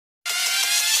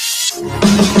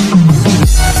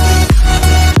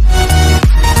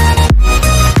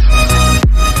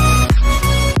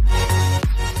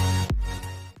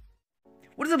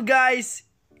guys,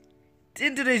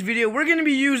 in today's video we're gonna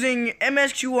be using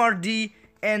Msqrd,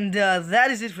 and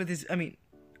that is it for this.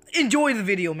 Enjoy the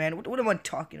video, man. What am I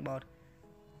talking about?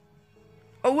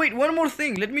 Oh wait, one more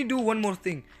thing. Let me do one more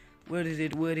thing. Where is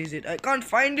it? Where is it? I can't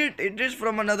find it. It is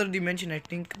from another dimension, I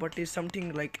think, but it's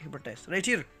something like hypnotize. Right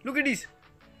here. Look at this.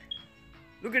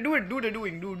 Look at do the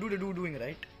doing,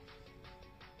 right?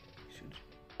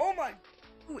 Oh my!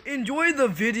 Enjoy the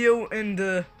video,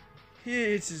 and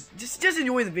here it's just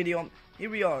enjoy the video.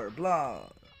 Here we are. Blah.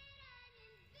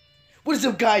 What is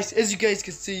up, guys? As you guys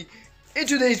can see, in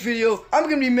today's video, I'm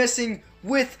gonna be messing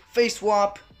with face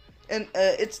swap, and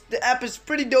the app is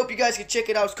pretty dope. You guys can check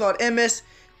it out. It's called Msqrd.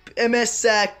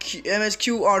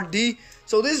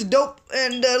 So this is dope,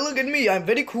 and look at me. I'm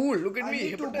very cool. Look at me. I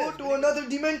need to go to another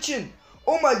dimension.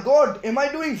 Oh my god, am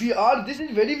I doing VR? This is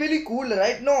very cool,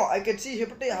 right? No, I can see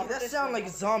hypnotize. That sounds like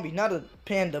a zombie, not a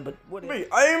panda, but what?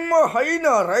 I'm a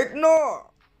hyena right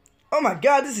now. Oh my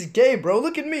god, this is gay, bro.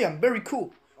 Look at me, I'm very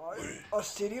cool. I'm a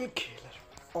serial killer.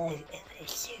 I am a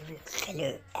serial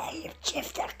killer. I am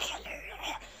Jeff the Killer.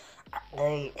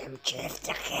 I am Jeff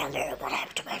the Killer. What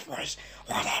happened to my voice?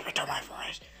 What happened to my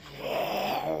voice?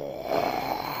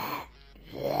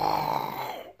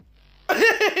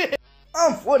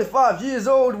 I'm 45 years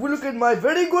old. We look at my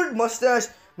very good mustache.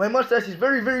 My mustache is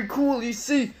very cool, you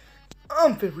see.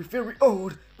 I'm very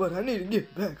old, but I need to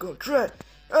get back on track.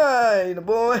 Hey, the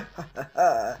boy.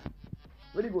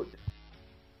 Very good.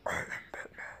 I am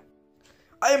Batman.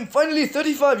 I am finally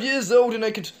 35 years old, and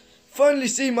I can finally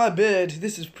see my bed.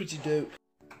 This is pretty dope.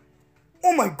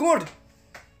 Oh my god.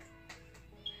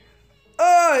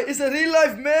 It's a real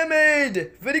life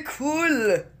mermaid. Very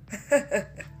cool.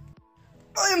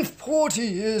 I am 40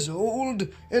 years old,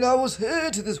 and I was here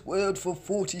to this world for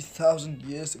 40,000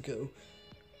 years ago.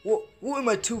 What am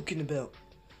I talking about?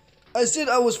 I said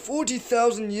I was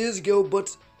 40,000 years ago,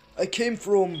 but I came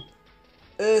from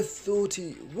Earth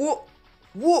 30. What?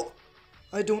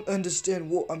 I don't understand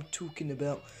what I'm talking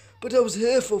about. But I was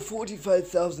here for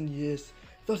 45,000 years.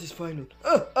 That is final.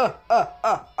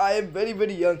 I am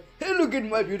very young. Hey, look at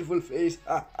my beautiful face.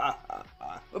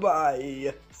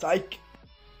 Bye-bye. Psych.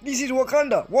 This is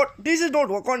Wakanda. What? This is not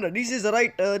Wakanda. This is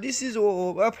right. This is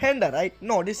a panda, right?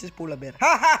 No, this is polar bear.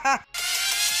 Ha ha ha.